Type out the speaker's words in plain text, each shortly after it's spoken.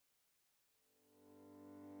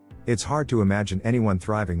It's hard to imagine anyone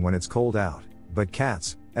thriving when it's cold out, but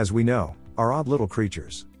cats, as we know, are odd little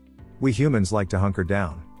creatures. We humans like to hunker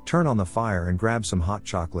down, turn on the fire and grab some hot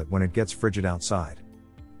chocolate when it gets frigid outside.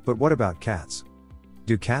 But what about cats?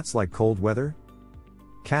 Do cats like cold weather?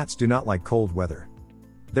 Cats do not like cold weather.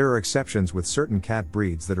 There are exceptions with certain cat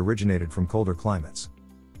breeds that originated from colder climates.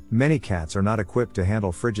 Many cats are not equipped to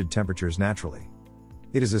handle frigid temperatures naturally.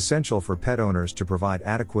 It is essential for pet owners to provide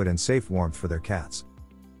adequate and safe warmth for their cats.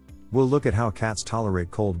 We'll look at how cats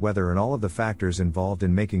tolerate cold weather and all of the factors involved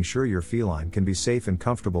in making sure your feline can be safe and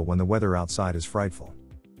comfortable when the weather outside is frightful.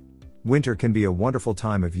 Winter can be a wonderful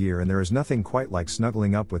time of year, and there is nothing quite like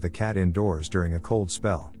snuggling up with a cat indoors during a cold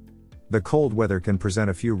spell. The cold weather can present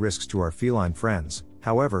a few risks to our feline friends,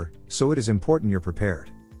 however, so it is important you're prepared.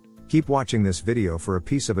 Keep watching this video for a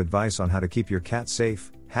piece of advice on how to keep your cat safe,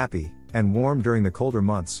 happy, and warm during the colder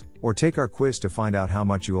months, or take our quiz to find out how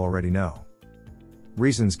much you already know.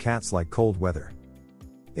 Reasons cats like cold weather.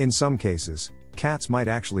 In some cases, cats might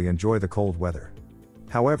actually enjoy the cold weather.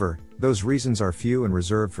 However, those reasons are few and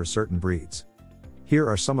reserved for certain breeds. Here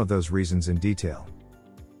are some of those reasons in detail.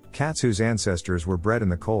 Cats whose ancestors were bred in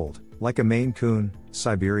the cold, like a Maine Coon,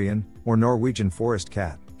 Siberian, or Norwegian forest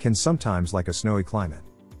cat, can sometimes like a snowy climate.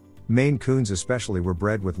 Maine Coons especially were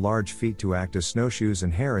bred with large feet to act as snowshoes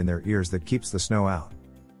and hair in their ears that keeps the snow out.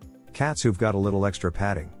 Cats who've got a little extra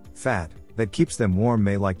padding, fat, that keeps them warm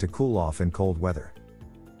may like to cool off in cold weather.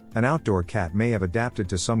 An outdoor cat may have adapted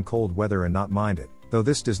to some cold weather and not mind it, though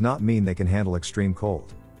this does not mean they can handle extreme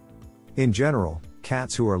cold. In general,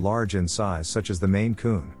 cats who are large in size, such as the Maine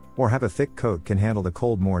Coon, or have a thick coat, can handle the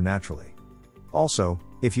cold more naturally. Also,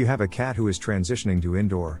 if you have a cat who is transitioning to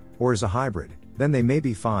indoor, or is a hybrid, then they may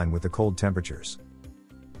be fine with the cold temperatures.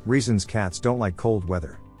 Reasons cats don't like cold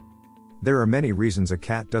weather. There are many reasons a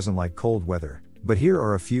cat doesn't like cold weather, but here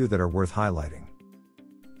are a few that are worth highlighting.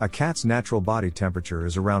 A cat's natural body temperature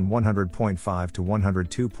is around 100.5 to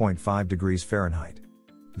 102.5 degrees Fahrenheit.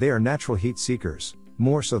 They are natural heat seekers,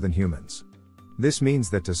 more so than humans. This means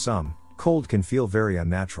that to some, cold can feel very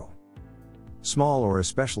unnatural. Small or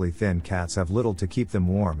especially thin cats have little to keep them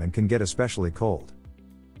warm and can get especially cold.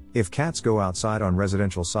 If cats go outside on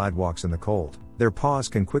residential sidewalks in the cold, their paws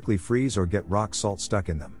can quickly freeze or get rock salt stuck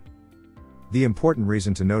in them. The important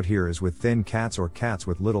reason to note here is with thin cats or cats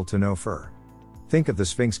with little to no fur. Think of the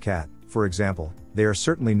Sphinx cat, for example. They are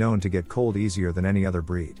certainly known to get cold easier than any other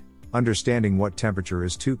breed. Understanding what temperature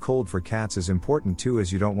is too cold for cats is important too,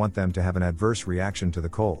 as you don't want them to have an adverse reaction to the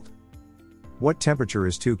cold. What temperature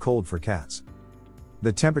is too cold for cats?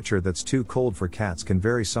 The temperature that's too cold for cats can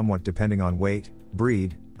vary somewhat depending on weight,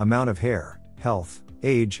 breed, amount of hair, health,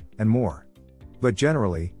 age, and more. But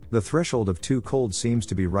generally, the threshold of too cold seems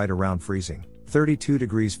to be right around freezing, 32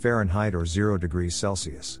 degrees Fahrenheit or 0 degrees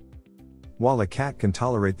Celsius. While a cat can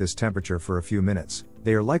tolerate this temperature for a few minutes,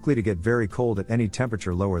 they are likely to get very cold at any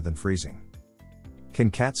temperature lower than freezing.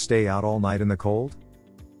 Can cats stay out all night in the cold?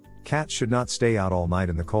 Cats should not stay out all night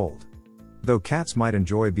in the cold. Though cats might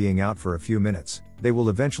enjoy being out for a few minutes, they will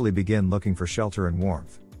eventually begin looking for shelter and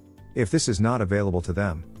warmth. If this is not available to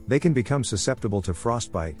them, they can become susceptible to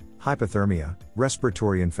frostbite, hypothermia,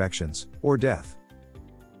 respiratory infections, or death.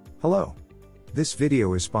 Hello. This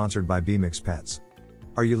video is sponsored by BMX Pets.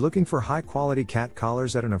 Are you looking for high-quality cat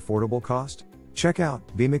collars at an affordable cost? Check out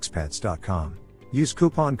bmxpets.com. Use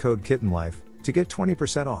coupon code KittenLife to get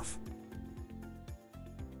 20% off.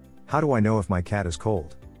 How do I know if my cat is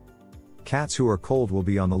cold? Cats who are cold will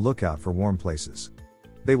be on the lookout for warm places.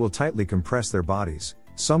 They will tightly compress their bodies,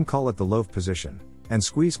 some call it the loaf position, and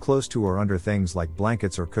squeeze close to or under things like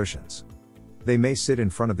blankets or cushions. They may sit in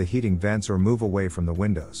front of the heating vents or move away from the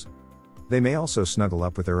windows. They may also snuggle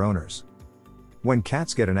up with their owners. When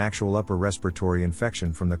cats get an actual upper respiratory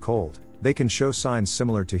infection from the cold, they can show signs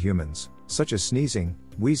similar to humans, such as sneezing,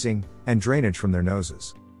 wheezing, and drainage from their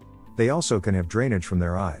noses. They also can have drainage from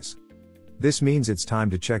their eyes. This means it's time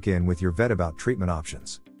to check in with your vet about treatment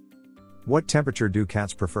options. What temperature do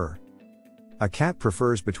cats prefer? A cat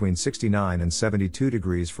prefers between 69 and 72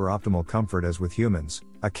 degrees for optimal comfort. As with humans,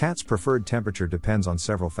 a cat's preferred temperature depends on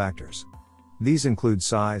several factors. These include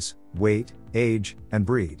size, weight, age, and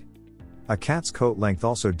breed. A cat's coat length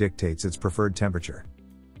also dictates its preferred temperature.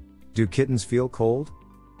 Do kittens feel cold?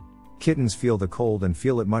 Kittens feel the cold and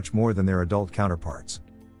feel it much more than their adult counterparts.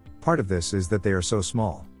 Part of this is that they are so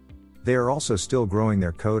small. They are also still growing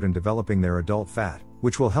their coat and developing their adult fat,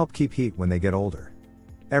 which will help keep heat when they get older.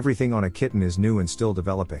 Everything on a kitten is new and still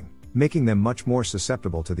developing, making them much more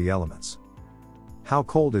susceptible to the elements. How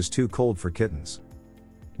cold is too cold for kittens?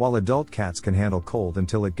 While adult cats can handle cold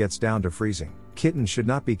until it gets down to freezing, kittens should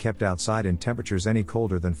not be kept outside in temperatures any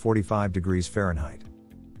colder than 45 degrees Fahrenheit.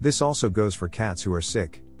 This also goes for cats who are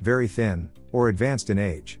sick, very thin, or advanced in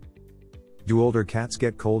age. Do older cats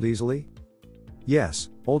get cold easily? Yes,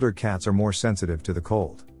 older cats are more sensitive to the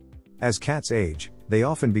cold. As cats age, they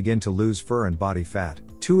often begin to lose fur and body fat,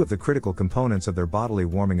 two of the critical components of their bodily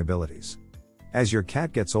warming abilities. As your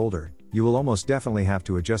cat gets older, you will almost definitely have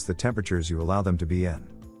to adjust the temperatures you allow them to be in.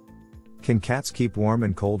 Can cats keep warm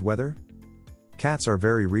in cold weather? Cats are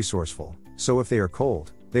very resourceful, so if they are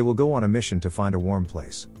cold, they will go on a mission to find a warm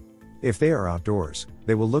place. If they are outdoors,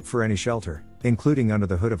 they will look for any shelter, including under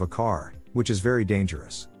the hood of a car, which is very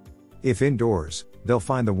dangerous. If indoors, they'll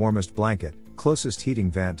find the warmest blanket, closest heating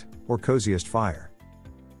vent, or coziest fire.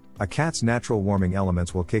 A cat's natural warming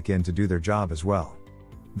elements will kick in to do their job as well.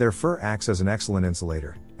 Their fur acts as an excellent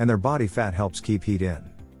insulator, and their body fat helps keep heat in.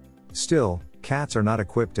 Still, cats are not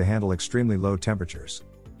equipped to handle extremely low temperatures.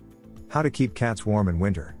 How to keep cats warm in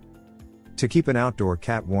winter? To keep an outdoor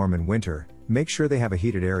cat warm in winter, make sure they have a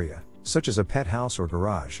heated area, such as a pet house or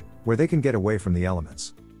garage, where they can get away from the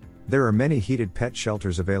elements. There are many heated pet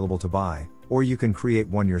shelters available to buy, or you can create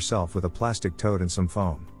one yourself with a plastic tote and some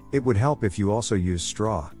foam. It would help if you also use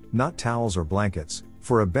straw, not towels or blankets,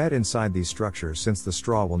 for a bed inside these structures since the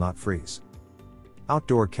straw will not freeze.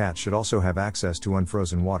 Outdoor cats should also have access to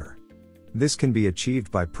unfrozen water. This can be achieved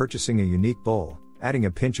by purchasing a unique bowl, adding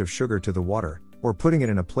a pinch of sugar to the water, or putting it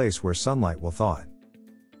in a place where sunlight will thaw it.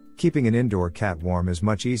 Keeping an indoor cat warm is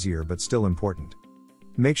much easier but still important.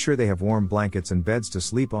 Make sure they have warm blankets and beds to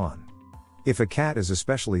sleep on. If a cat is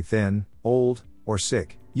especially thin, old, or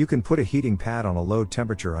sick, you can put a heating pad on a low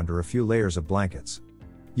temperature under a few layers of blankets.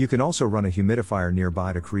 You can also run a humidifier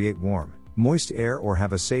nearby to create warm, moist air or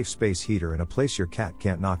have a safe space heater in a place your cat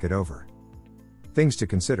can't knock it over. Things to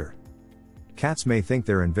consider. Cats may think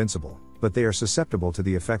they're invincible, but they are susceptible to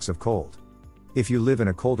the effects of cold. If you live in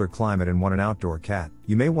a colder climate and want an outdoor cat,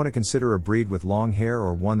 you may want to consider a breed with long hair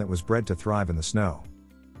or one that was bred to thrive in the snow.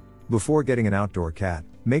 Before getting an outdoor cat,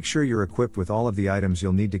 make sure you're equipped with all of the items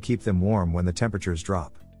you'll need to keep them warm when the temperatures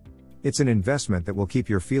drop. It's an investment that will keep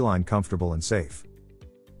your feline comfortable and safe.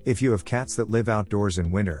 If you have cats that live outdoors in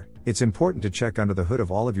winter, it's important to check under the hood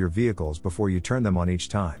of all of your vehicles before you turn them on each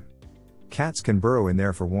time. Cats can burrow in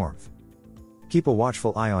there for warmth. Keep a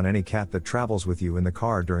watchful eye on any cat that travels with you in the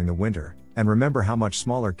car during the winter, and remember how much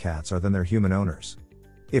smaller cats are than their human owners.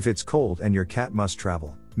 If it's cold and your cat must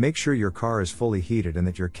travel, make sure your car is fully heated and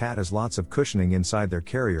that your cat has lots of cushioning inside their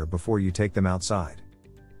carrier before you take them outside.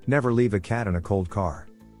 Never leave a cat in a cold car.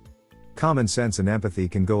 Common sense and empathy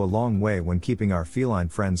can go a long way when keeping our feline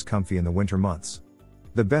friends comfy in the winter months.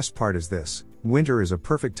 The best part is this: winter is a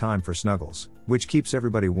perfect time for snuggles, which keeps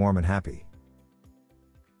everybody warm and happy.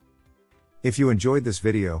 If you enjoyed this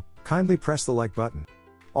video, kindly press the like button.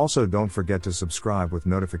 Also, don't forget to subscribe with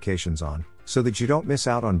notifications on, so that you don't miss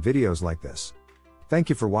out on videos like this. Thank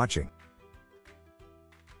you for watching.